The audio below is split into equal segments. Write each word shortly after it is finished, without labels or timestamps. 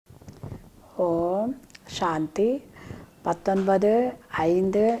ஓம் சாந்தி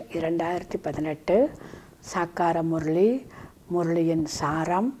 19/5/2018 சாக்கார முரளியின்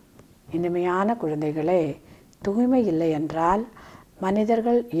சாரம். இனிமையான குழந்தைகளே, தூய்மை இல்லை என்றால்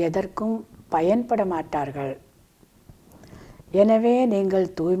மனிதர்கள் எதற்கும் பயன்பட மாட்டார்கள். எனவே நீங்கள்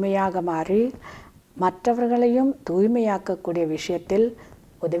தூய்மையாக மாறி மற்றவர்களையும் தூய்மையாக்கக்கூடிய விஷயத்தில்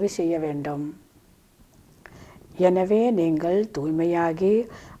உதவி செய்ய வேண்டும். எனவே நீங்கள் தூய்மையாகி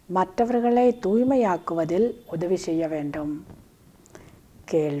மற்றவர்களை தூய்மையாக்குவதில் உதவி செய்ய வேண்டும்.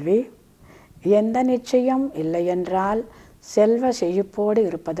 கேள்வி: எந்த நிச்சயம் இல்லையென்றால் செல்வ செழிப்போடு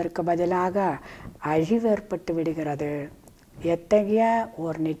இருப்பதற்கு பதிலாக அழிவு ஏற்பட்டு விடுகிறது. எத்தகைய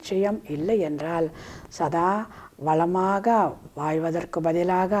ஒரு நிச்சயம் இல்லை என்றால் சதா வளமாக வாழ்வதற்கு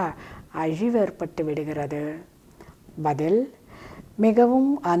பதிலாக அழிவு ஏற்பட்டு விடுகிறது. பதில்: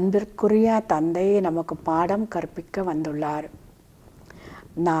 மிகவும் அன்பிற்குரிய தந்தை நமக்கு பாடம் கற்பிக்க வந்துள்ளார்.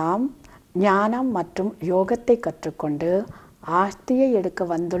 நாம் ஞானம் மற்றும் யோகத்தை கற்றுக்கொண்டு ஆஸ்தியை எடுக்க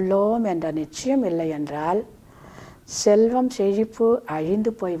வந்துள்ளோம் என்ற நிச்சயம் இல்லை என்றால் செல்வம் செழிப்பு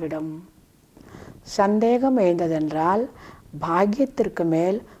அழிந்து போய்விடும். சந்தேகம் எழுந்ததென்றால் பாக்கியத்திற்கு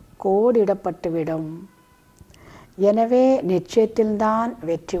மேல் கோடிடப்பட்டுவிடும். எனவே நிச்சயத்தில்தான்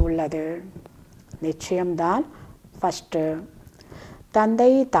வெற்றி உள்ளது. நிச்சயம்தான் ஃபஸ்ட்டு.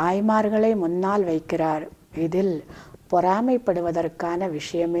 தந்தை தாய்மார்களை முன்னால் வைக்கிறார். இதில் பொறாமைப்படுவதற்கான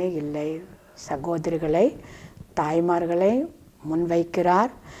விஷயமே இல்லை. சகோதரிகளை தாய்மார்களை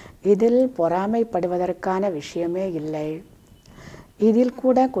முன்வைக்கிறார். இதில் பொறாமைப்படுவதற்கான விஷயமே இல்லை. இதில்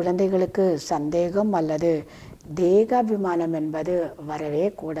கூட குழந்தைகளுக்கு சந்தேகம் அல்லது தேகாபிமானம் என்பது வரவே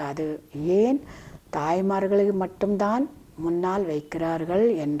கூடாது. ஏன் தாய்மார்களை மட்டும்தான் முன்னால் வைக்கிறார்கள்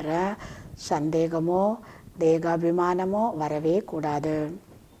என்ற சந்தேகமோ தேகாபிமானமோ வரவே கூடாது.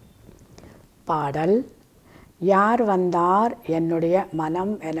 பாடல்: யார் வந்தார் என்னுடைய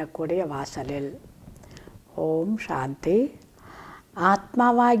மனம் எனக்கூடிய வாசலில். ஓம் சாந்தி.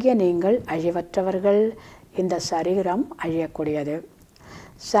 ஆத்மாவாகிய நீங்கள் அழிவற்றவர்கள். இந்த சரீரம் அழியக்கூடியது.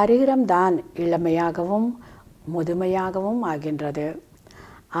 சரீரம்தான் இளமையாகவும் முதுமையாகவும் ஆகின்றது.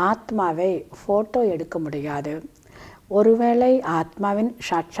 ஆத்மாவை ஃபோட்டோ எடுக்க முடியாது. ஒருவேளை ஆத்மாவின்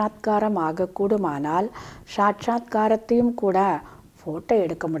சாட்சாத்காரம் ஆகக்கூடுமானால் சாட்சாத்காரத்தையும் கூட ஃபோட்டோ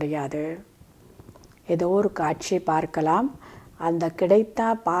எடுக்க முடியாது. ஏதோ ஒரு காட்சி பார்க்கலாம். அந்த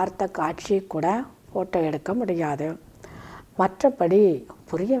பார்த்த காட்சி கூட ஃபோட்டோ எடுக்க முடியாது. மற்றபடி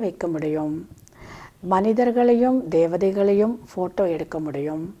புரிய வைக்க முடியும். மனிதர்களையும் தேவதைகளையும் ஃபோட்டோ எடுக்க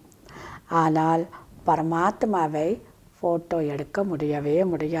முடியும். ஆனால் பரமாத்மாவை ஃபோட்டோ எடுக்க முடியவே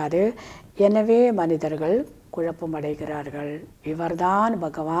முடியாது. எனவே மனிதர்கள் குழப்பமடைகிறார்கள். இவர்தான்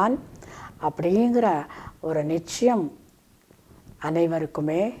பகவான் அப்படிங்கிற ஒரு நிச்சயம்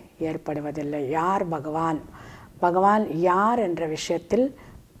அனைவருக்குமே ஏற்படுவதில்லை. யார் பகவான், பகவான் யார் என்ற விஷயத்தில்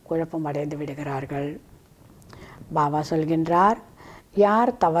குழப்பம் அடைந்து விடுகிறார்கள். பாபா சொல்கின்றார்,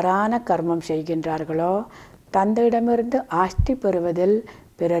 யார் தவறான கர்மம் செய்கின்றார்களோ தந்தையிடமிருந்து ஆஸ்தி பெறுவதில்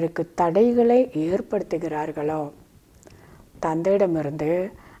பிறருக்கு தடைகளை ஏற்படுத்துகிறார்களோ, தந்தையிடமிருந்து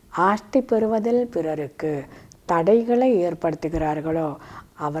ஆஸ்தி பெறுவதில் பிறருக்கு தடைகளை ஏற்படுத்துகிறார்களோ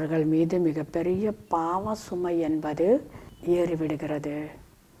அவர்கள் மீது மிகப்பெரிய பாவ சுமை என்பது ஏறிவிடுகிறது.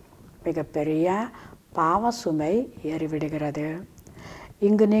 மிகப்பெரிய பாவ சுமை ஏறிவிடுகிறது.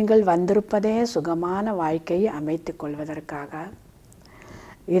 இங்கு நீங்கள் வந்திருப்பதே சுகமான வாழ்க்கையை அமைத்து கொள்வதற்காக.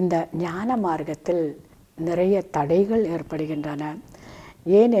 இந்த ஞான மார்க்கத்தில் நிறைய தடைகள் ஏற்படுகின்றன.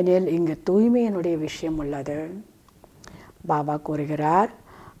 ஏனெனில் இங்கு தூய்மையினுடைய விஷயம் உள்ளது. பாபா கூறுகிறார்,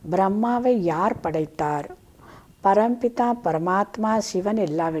 பிரம்மாவை யார் படைத்தார்? பரம்பிதா பரமாத்மா சிவன்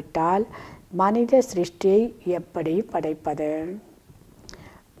இல்லாவிட்டால் மனித சிருஷ்டியை எப்படி படைப்பது?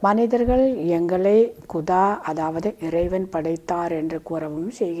 மனிதர்கள் எங்களை குதா அதாவது இறைவன் படைத்தார் என்று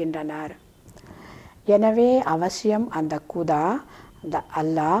கூறவும் செய்கின்றனர். எனவே அவசியம் அந்த குதா அந்த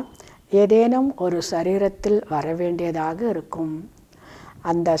அல்லாஹ் ஏதேனும் ஒரு சரீரத்தில் வரவேண்டியதாக இருக்கும்.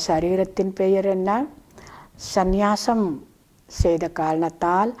 அந்த சரீரத்தின் பெயர் என்ன? சந்நியாசம் செய்த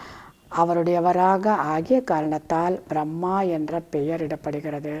காரணத்தால் அவருடையவராக ஆகிய காரணத்தால் பிரம்மா என்ற பெயர்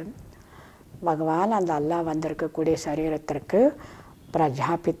இடப்படுகிறது. பகவான் அந்த அல்லாஹ் வந்திருக்கக்கூடிய சரீரத்திற்கு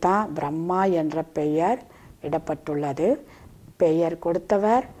பிரஜாபிதா பிரம்மா என்ற பெயர் இடப்பட்டுள்ளது. பெயர்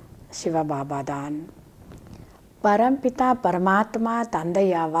கொடுத்தவர் சிவபாபா தான். பரம்பிதா பரமாத்மா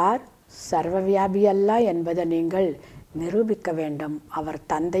தந்தையாவார், சர்வவியாபி அல்ல என்பதை நீங்கள் நிரூபிக்க வேண்டும். அவர்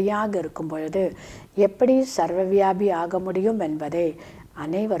தந்தையாக இருக்கும் பொழுது எப்படி சர்வவியாபி ஆக முடியும் என்பதை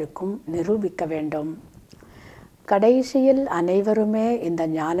அனைவருக்கும் நிரூபிக்க வேண்டும். கடைசியில் அனைவருமே இந்த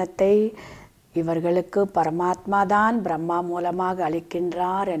ஞானத்தை இவர்களுக்கு பரமாத்மா தான் பிரம்மா மூலமாக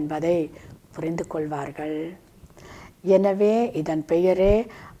அளிக்கின்றார் என்பதை புரிந்து கொள்வார்கள். எனவே இதன் பெயரே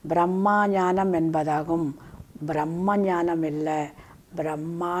பிரம்மா ஞானம் என்பதாகும். பிரம்ம ஞானம் இல்லை,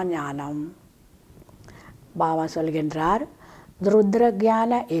 பிரம்மா ஞானம். பாபா சொல்கின்றார்,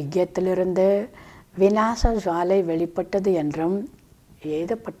 ருத்ரஜான யஜ்யத்திலிருந்து விநாச ஜுவாலை வெளிப்பட்டது என்றும்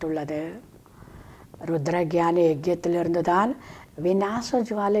எழுதப்பட்டுள்ளது. ருத்ரஜான யஜ்யத்திலிருந்து தான் விநாச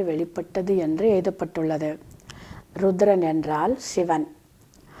ஜுவாலை வெளிப்பட்டது என்று எழுதப்பட்டுள்ளது. ருத்ரன் என்றால் சிவன்.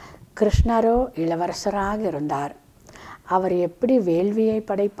 கிருஷ்ணரோ இளவரசராக இருந்தார். அவர் எப்படி வேள்வியை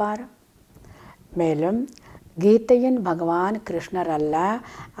படைப்பார்? மேலும் கீதையின் பகவான் கிருஷ்ணர் அல்ல,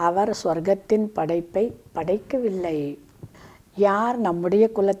 அவர் சொர்க்கத்தின் படைப்பை படைக்கவில்லை. யார் நம்முடைய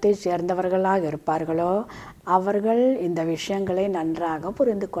குலத்தை சேர்ந்தவர்களாக இருப்பார்களோ அவர்கள் இந்த விஷயங்களை நன்றாக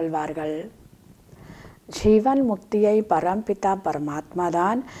புரிந்து கொள்வார்கள். ஜீவன் முக்தியை பரம்பிதா பரமாத்மா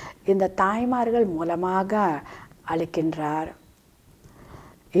தான் இந்த தாய்மார்கள் மூலமாக அளிக்கின்றார்.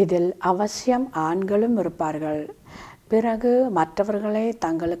 இதில் அவசியம் ஆண்களும் இருப்பார்கள். பிறகு மற்றவர்களை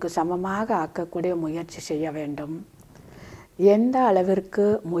தங்களுக்கு சமமாக ஆக்கக்கூடிய முயற்சி செய்ய வேண்டும். எந்த அளவிற்கு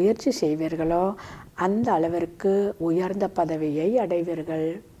முயற்சி செய்வீர்களோ அந்த அளவிற்கு உயர்ந்த பதவியை அடைவீர்கள்.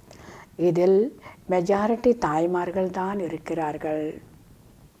 இதில் மெஜாரிட்டி தாய்மார்கள் தான் இருக்கிறார்கள்.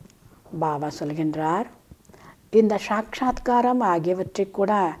 பாபா சொல்கின்றார், இந்த சாட்சாத்காரம் ஆகியவற்றை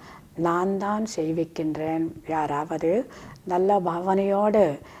கூட நான் தான் செய்விக்கின்றேன். யாராவது நல்ல பாவனையோடு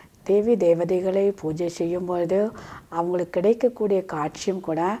தேவி தேவதைகளை பூஜை செய்யும்பொழுது அவங்களுக்கு கிடைக்கக்கூடிய காட்சியும்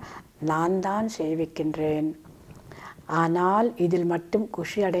கூட நான் தான் செய்விக்கின்றேன். ஆனால் இதில் மட்டும்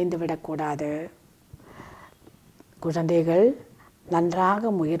குஷி அடைந்து விடக்கூடாது. குழந்தைகள்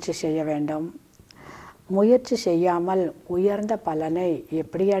நன்றாக முயற்சி செய்ய வேண்டும். முயற்சி செய்யாமல் உயர்ந்த பலனை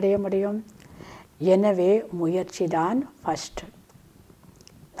எப்படி அடைய முடியும்? எனவே முயற்சி தான் ஃபஸ்ட்.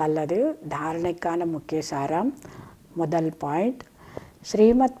 நல்லது. தாரணைக்கான முக்கிய சாரம். முதல் பாயிண்ட்,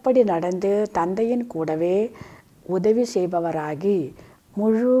 ஸ்ரீமத் படி நடந்து தந்தையின் கூடவே உதவி செய்பவராகி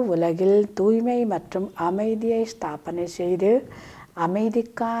முழு உலகில் தூய்மை மற்றும் அமைதியை ஸ்தாபனை செய்து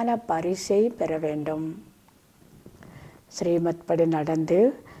அமைதிக்கான பரிசை பெற வேண்டும். ஸ்ரீமத் படி நடந்து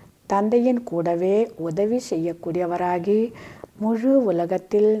தந்தையின் கூடவே உதவி செய்யக்கூடியவராகி முழு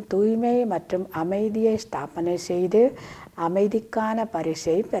உலகத்தில் தூய்மை மற்றும் அமைதியை ஸ்தாபனை செய்து அமைதிக்கான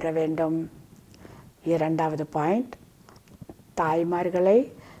பரிசை பெற வேண்டும். இரண்டாவது பாயிண்ட், தாய்மார்களை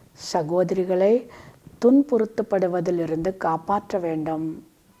சகோதரிகளை துன்புறுத்தப்படுவதிலிருந்து காப்பாற்ற வேண்டும்.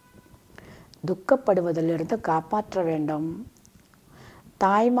 துக்கப்படுவதிலிருந்து காப்பாற்ற வேண்டும்.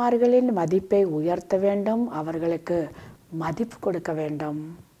 தாய்மார்களின் மதிப்பை உயர்த்த வேண்டும். அவர்களுக்கு மதிப்பு கொடுக்க வேண்டும்.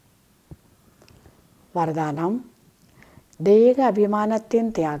 வரதானம், தேக அபிமானத்தின்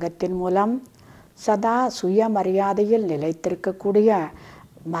தியாகத்தின் மூலம் சதா சுயமரியாதையில் நிலைத்திருக்கக்கூடிய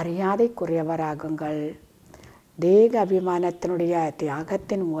மரியாதைக்குரியவராகுங்கள். தேக அபிமானத்தினுடைய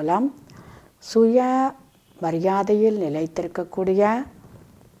தியாகத்தின் மூலம் சுய மரியாதையில் நிலைத்திருக்கக்கூடிய,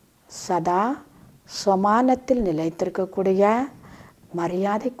 சதா சமானத்தில் நிலைத்திருக்கக்கூடிய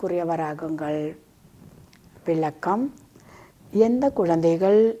மரியாதைக்குரியவராகுங்கள். விளக்கம், எந்த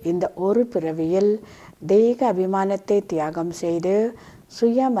குழந்தைகள் இந்த ஒரு பிறவியில் தேக அபிமானத்தை தியாகம் செய்து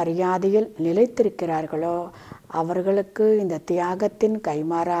சுயமரியாதையில் நிலைத்திருக்கிறார்களோ அவர்களுக்கு இந்த தியாகத்தின்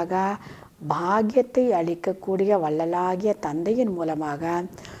கைமாறாக பாக்கியத்தை அளிக்கக்கூடிய வள்ளலாகிய தந்தையின் மூலமாக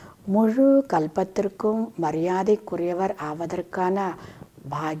முழு கல்பத்திற்கும் மரியாதைக்குரியவர் ஆவதற்கான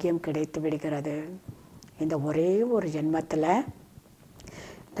பாக்கியம் கிடைத்து விடுகிறது. இந்த ஒரே ஒரு ஜென்மத்தில்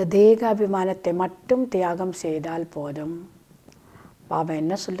இந்த தேக அபிமானத்தை மட்டும் தியாகம் செய்தால் போதும். பாபா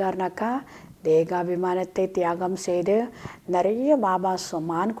என்ன சொல்கிறாருனாக்கா, தேகாபிமானத்தை தியாகம் செய்து நிறைய பாபா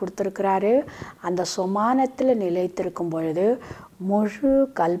சொமான் கொடுத்துருக்கிறாரு. அந்த சொமானத்தில் நிலைத்திருக்கும் பொழுது முழு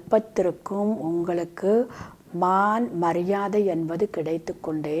கல்பத்திற்கும் உங்களுக்கு மான் மரியாதை என்பது கிடைத்து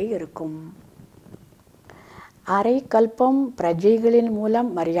கொண்டே இருக்கும். அரை கல்பம் பிரஜைகளின்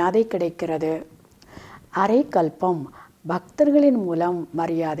மூலம் மரியாதை கிடைக்கிறது. அரை கல்பம் பக்தர்களின் மூலம்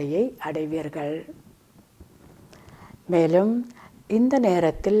மரியாதையை அடைவீர்கள். மேலும் இந்த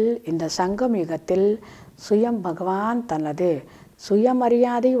நேரத்தில், இந்த சங்கம் யுகத்தில் சுயம் பகவான் தனது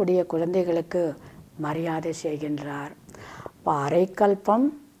சுயமரியாதை உடைய குழந்தைகளுக்கு மரியாதை செய்கின்றார். இப்போ அரைக்கல்பம்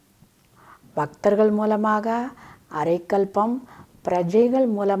பக்தர்கள் மூலமாக, அரைக்கல்பம் பிரஜைகள்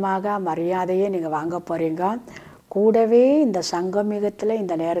மூலமாக மரியாதையை நீங்கள் வாங்க போகிறீங்க. கூடவே இந்த சங்கம் யுகத்தில்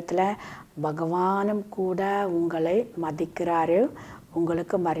இந்த நேரத்தில் பகவானும் கூட உங்களை மதிக்கிறாரு,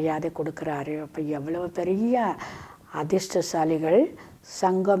 உங்களுக்கு மரியாதை கொடுக்குறாரு. அப்போ எவ்வளோ பெரிய அதிர்ஷ்டசாலிகள்.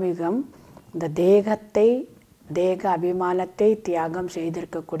 சங்கமிகம் இந்த தேகத்தை, தேக அபிமானத்தை தியாகம்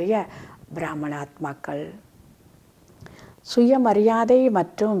செய்திருக்கக்கூடிய பிராமணாத்மாக்கள். சுயமரியாதை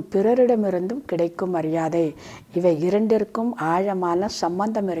மற்றும் பிறரிடமிருந்தும் கிடைக்கும் மரியாதை, இவை இரண்டிற்கும் ஆழமான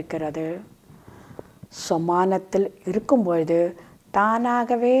சம்பந்தம் இருக்கிறது. சமானத்தில் இருக்கும்பொழுது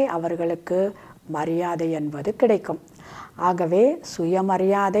தானாகவே அவர்களுக்கு மரியாதை என்பது கிடைக்கும். ஆகவே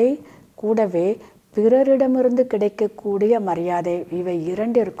சுயமரியாதை கூடவே பிறரிடமிருந்து கிடைக்கக்கூடிய மரியாதை, இவை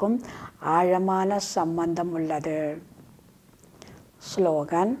இரண்டிற்கும் ஆழமான சம்பந்தம் உள்ளது.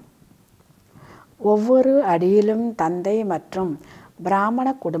 ஸ்லோகன்: ஒவ்வொரு அடியிலும் தந்தை மற்றும் பிராமண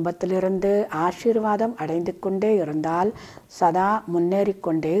குடும்பத்திலிருந்து ஆசீர்வாதம் அடைந்து கொண்டே இருந்தால் சதா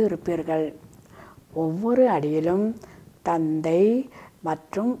முன்னேறிக்கொண்டே இருப்பீர்கள். ஒவ்வொரு அடியிலும் தந்தை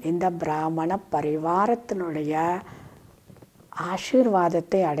மற்றும் இந்த பிராமண பரிவாரத்தினுடைய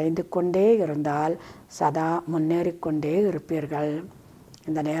ஆசீர்வாதத்தை அடைந்து கொண்டே இருந்தால் சதா முன்னேறிக்கொண்டே இருப்பீர்கள்.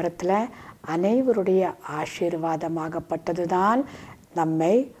 இந்த நேரத்தில் அனைவருடைய ஆசீர்வாதமாகப்பட்டது தான்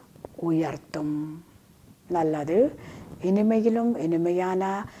நம்மை உயர்த்தும். நல்லது. இனிமையிலும் இனிமையான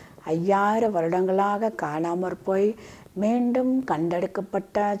 5000 வருடங்களாக காணாமற் போய் மீண்டும்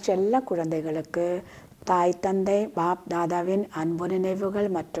கண்டெடுக்கப்பட்ட செல்ல குழந்தைகளுக்கு தாய் தந்தை பாப் தாதாவின் அன்பு நினைவுகள்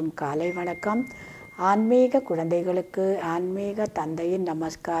மற்றும் காலை வணக்கம். ஆன்மீக குழந்தைகளுக்கு ஆன்மீக தந்தையின்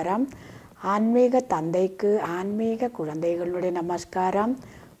நமஸ்காரம். ஆன்மீக தந்தைக்கு ஆன்மீக குழந்தைகளுடைய நமஸ்காரம்.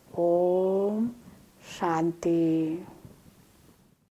 ஓம் சாந்தி.